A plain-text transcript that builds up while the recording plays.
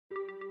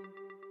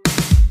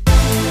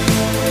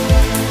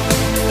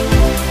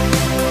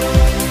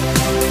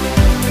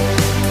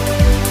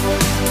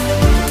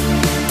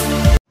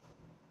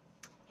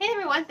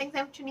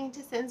for tuning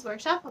to Sin's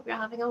Workshop. Hope you're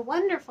having a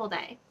wonderful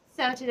day.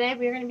 So today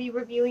we're going to be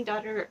reviewing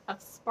Daughter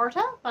of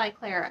Sparta by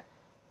Clara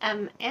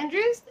M.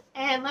 Andrews.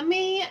 And let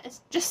me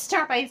just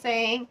start by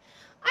saying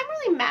I'm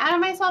really mad at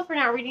myself for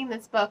not reading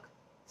this book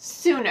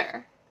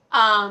sooner.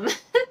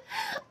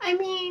 I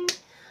mean,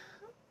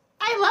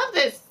 I love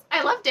this.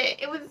 I loved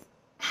it. It was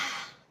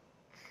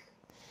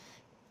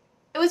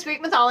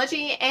Greek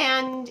mythology,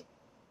 and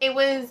it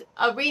was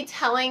a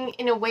retelling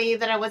in a way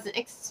that I wasn't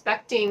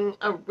expecting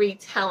a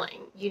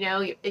retelling. You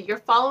know, you're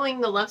following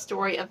the love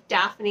story of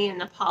Daphne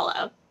and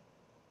Apollo.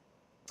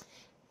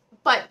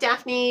 But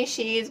Daphne,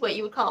 she's what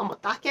you would call a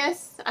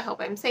motakis. I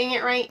hope I'm saying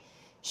it right.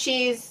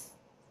 She's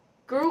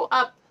grew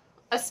up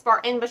a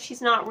Spartan, but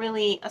she's not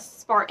really a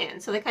Spartan.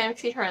 So they kind of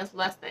treat her as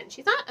less than.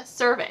 She's not a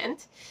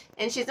servant,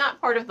 and she's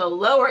not part of the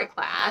lower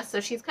class. So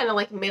she's kind of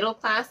like middle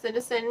class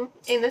citizen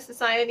in the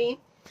society.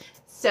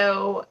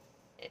 So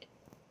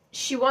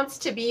she wants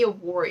to be a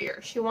warrior.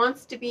 She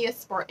wants to be a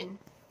Spartan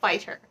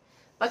fighter.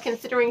 But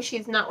considering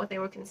she's not what they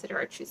would consider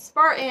a true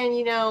Spartan,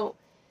 you know,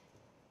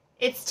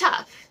 it's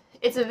tough.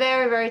 It's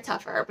very, very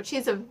tough for her. But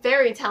she's a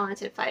very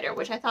talented fighter,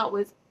 which I thought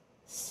was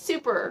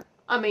super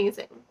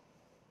amazing.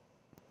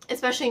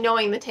 Especially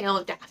knowing the tale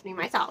of Daphne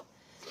myself.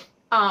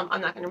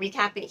 I'm not going to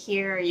recap it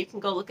here. You can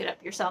go look it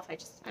up yourself. I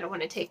don't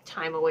want to take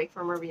time away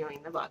from reviewing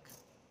the book.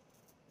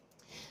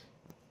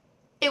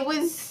 It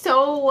was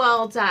so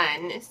well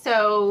done.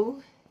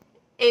 So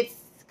it's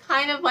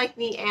kind of like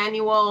the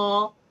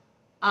annual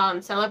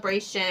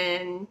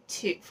celebration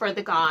for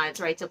the gods,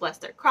 right, to bless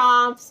their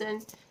crops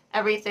and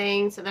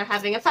everything. So they're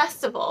having a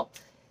festival.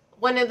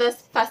 One of the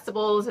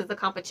festivals is a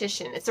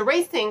competition. It's a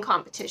racing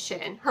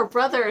competition. Her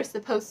brother is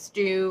supposed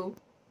to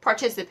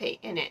participate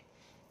in it.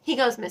 He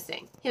goes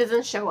missing. He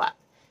doesn't show up.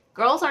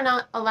 Girls are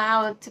not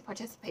allowed to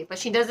participate, but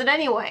she does it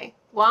anyway.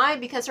 Why?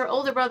 Because her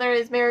older brother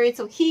is married,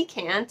 so he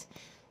can't.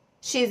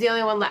 She's the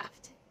only one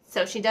left.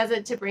 So she does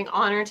it to bring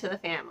honor to the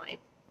family.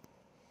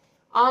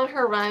 On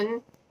her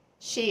run,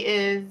 she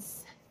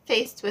is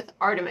faced with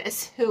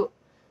Artemis, who,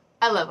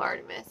 I love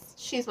Artemis.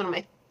 She's one of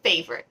my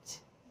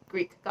favorite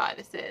Greek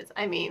goddesses.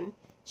 I mean,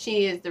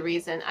 she is the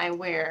reason I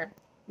wear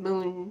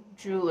moon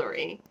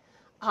jewelry,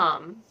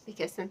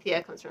 because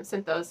Cynthia comes from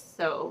Synthos,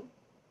 so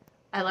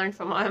I learned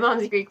from my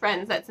mom's Greek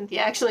friends that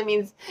Cynthia actually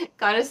means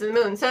goddess of the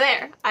moon. So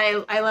there,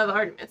 I love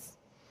Artemis.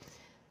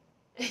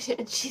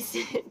 She's,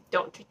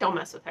 don't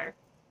mess with her.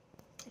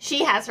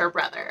 She has her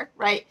brother,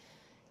 right?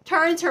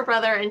 Turns her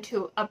brother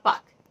into a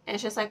buck. And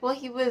it's just like, well,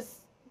 he was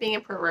being a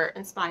pervert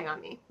and spying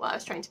on me while I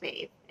was trying to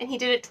bathe. And he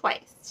did it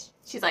twice.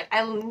 She's like,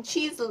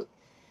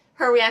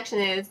 her reaction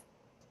is,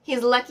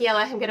 he's lucky I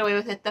let him get away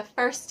with it the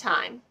first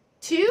time.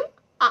 Two?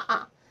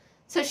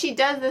 So she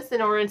does this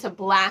in order to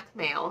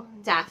blackmail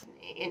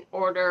Daphne, in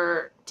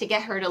order to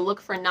get her to look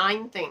for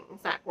 9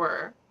 things that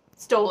were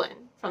stolen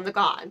from the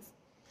gods.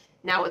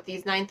 Now with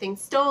these 9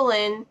 things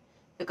stolen,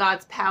 the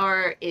gods'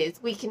 power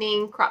is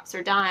weakening, crops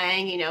are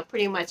dying, you know,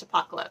 pretty much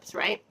apocalypse,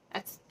 right?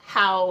 That's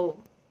how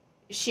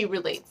she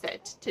relates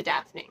it to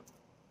Daphne.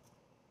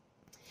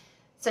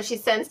 So she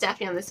sends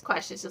Daphne on this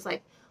quest. She's just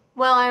like,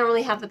 well, I don't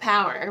really have the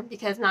power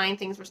because 9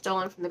 things were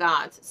stolen from the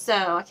gods,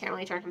 so I can't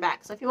really turn him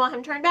back. So if you want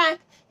him turned back,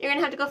 you're going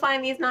to have to go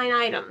find these 9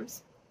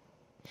 items.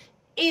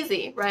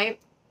 Easy, right?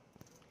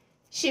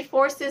 She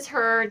forces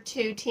her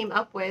to team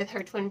up with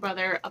her twin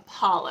brother,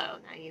 Apollo.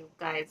 Now, you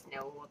guys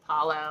know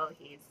Apollo.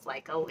 He's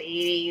like a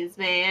ladies'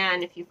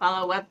 man. If you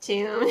follow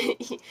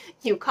Webtoon,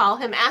 you call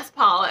him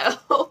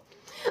Aspollo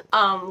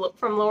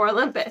from Lower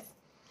Olympus.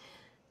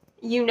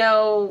 You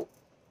know,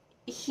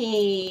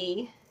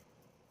 he's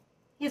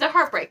a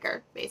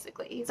heartbreaker,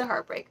 basically. He's a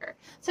heartbreaker.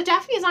 So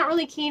Daphne is not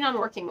really keen on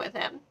working with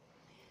him.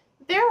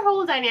 Their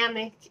whole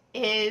dynamic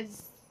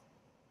is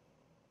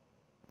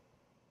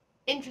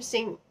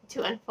interesting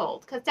to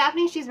unfold, because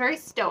Daphne, she's very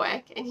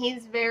stoic, and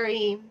he's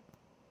very,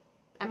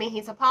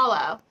 he's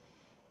Apollo.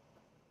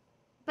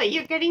 But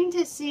you're getting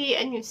to see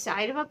a new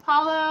side of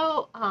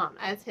Apollo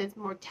as his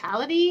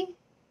mortality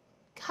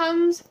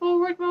comes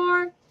forward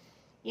more,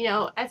 you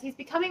know, as he's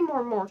becoming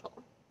more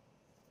mortal,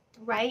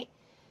 right?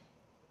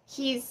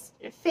 He's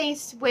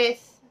faced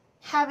with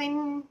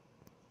having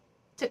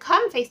to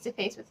come face to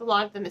face with a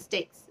lot of the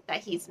mistakes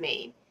that he's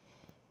made.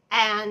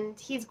 And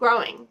he's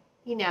growing,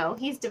 you know,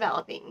 he's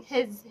developing.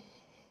 His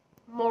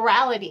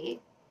morality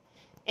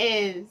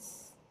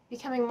is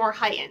becoming more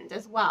heightened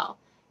as well.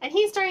 And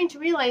he's starting to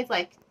realize,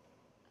 like,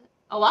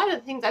 a lot of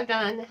the things I've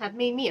done have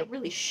made me a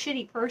really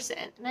shitty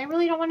person. And I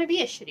really don't want to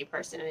be a shitty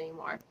person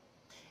anymore.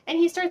 And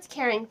he starts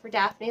caring for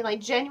Daphne, like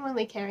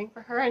genuinely caring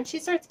for her. And she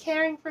starts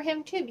caring for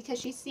him too, because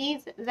she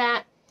sees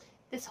that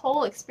this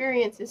whole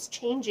experience is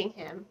changing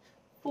him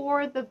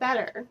for the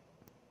better.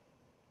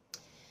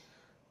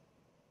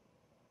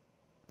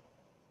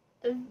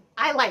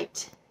 I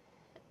liked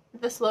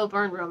the slow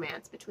burn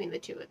romance between the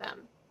two of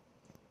them,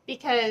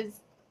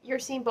 because you're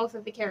seeing both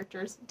of the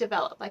characters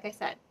develop, like I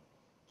said.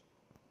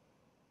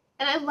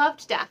 And I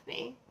loved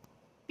Daphne,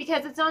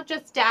 because it's not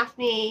just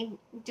Daphne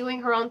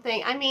doing her own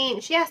thing. I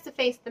mean, she has to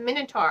face the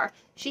Minotaur.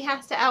 She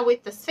has to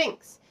outwit the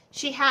Sphinx.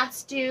 She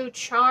has to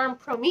charm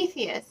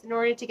Prometheus in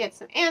order to get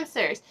some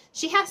answers.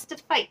 She has to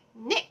fight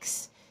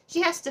Nyx.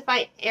 She has to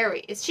fight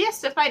Ares. She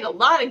has to fight a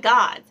lot of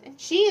gods. And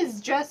she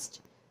is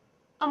just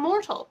a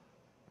mortal.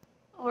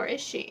 Or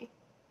is she?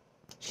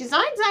 She's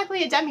not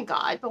exactly a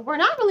demigod, but we're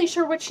not really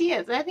sure what she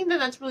is. And I think that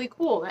that's really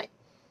cool. That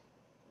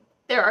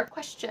there are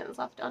questions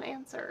left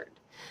unanswered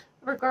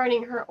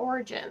regarding her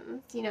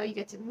origins. You know, you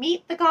get to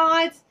meet the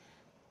gods.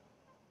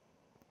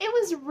 It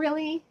was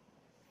really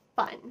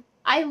fun.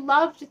 I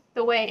loved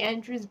the way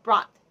Andrews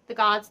brought the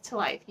gods to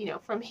life. You know,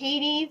 from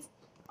Hades,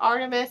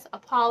 Artemis,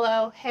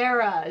 Apollo,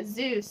 Hera,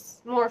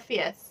 Zeus,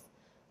 Morpheus.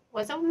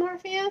 Was it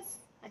Morpheus?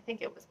 I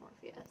think it was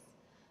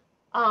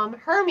Morpheus.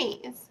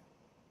 Hermes,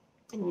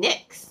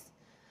 Nyx.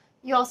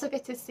 You also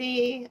get to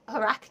see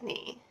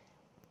Arachne,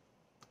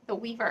 the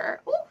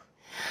Weaver.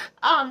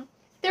 Ooh.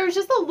 There was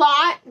just a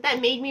lot that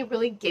made me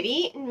really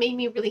giddy and made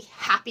me really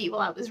happy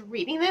while I was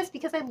reading this,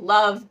 because I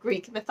love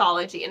Greek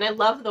mythology and I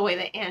love the way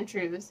that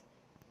Andrews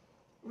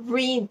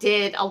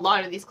redid a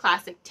lot of these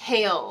classic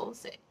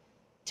tales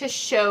to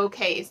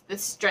showcase the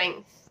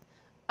strength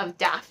of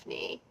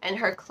Daphne and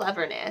her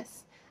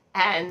cleverness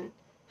and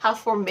how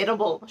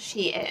formidable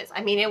she is.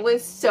 I mean, it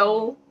was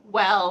so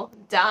well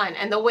done.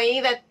 And the way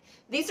that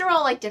these are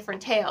all like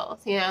different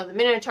tales, you know, the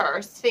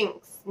Minotaur,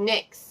 Sphinx,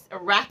 Nyx,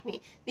 Arachne.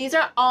 These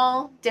are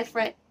all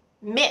different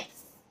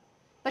myths,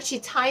 but she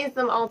ties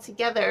them all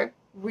together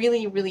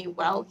really, really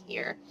well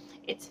here.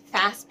 It's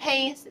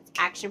fast-paced, it's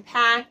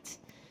action-packed.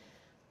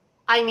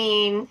 I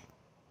mean,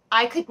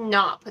 I could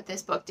not put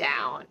this book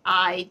down.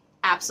 I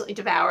absolutely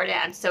devoured it.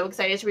 I'm so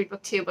excited to read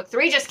book 2. Book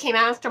 3 just came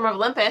out, Storm of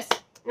Olympus.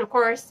 And of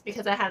course,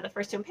 because I had the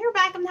first 2 in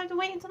paperback, I'm going to have to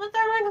wait until the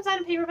 3rd one comes out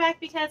in paperback,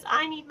 because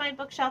I need my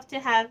bookshelf to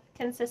have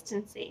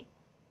consistency.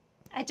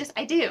 I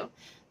do.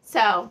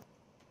 So,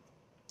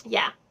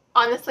 yeah.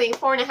 Honestly,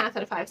 4.5 out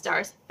of 5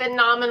 stars.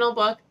 Phenomenal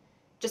book.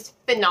 Just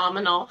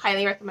phenomenal.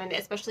 Highly recommend it,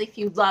 especially if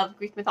you love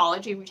Greek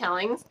mythology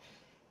retellings.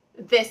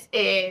 This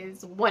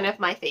is one of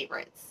my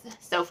favorites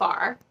so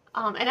far.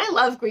 And I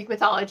love Greek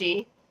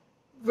mythology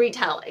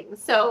retelling,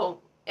 so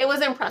it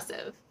was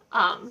impressive.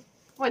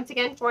 Once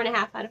again,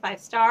 4.5 out of 5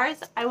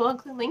 stars. I will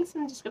include links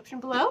in the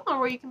description below on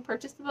where you can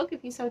purchase the book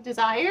if you so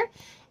desire.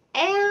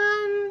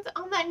 And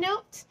on that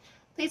note,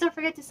 please don't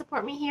forget to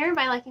support me here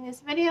by liking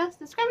this video,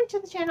 subscribing to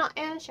the channel,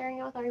 and sharing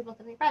it with all your book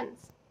loving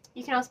friends.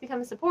 You can also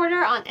become a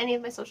supporter on any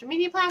of my social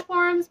media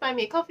platforms, Buy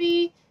Me a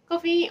Coffee,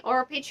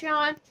 or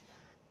Patreon.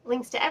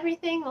 Links to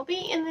everything will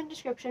be in the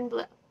description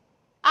below.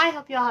 I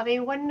hope you all have a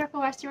wonderful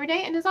rest of your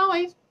day, and as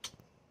always,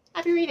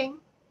 happy reading!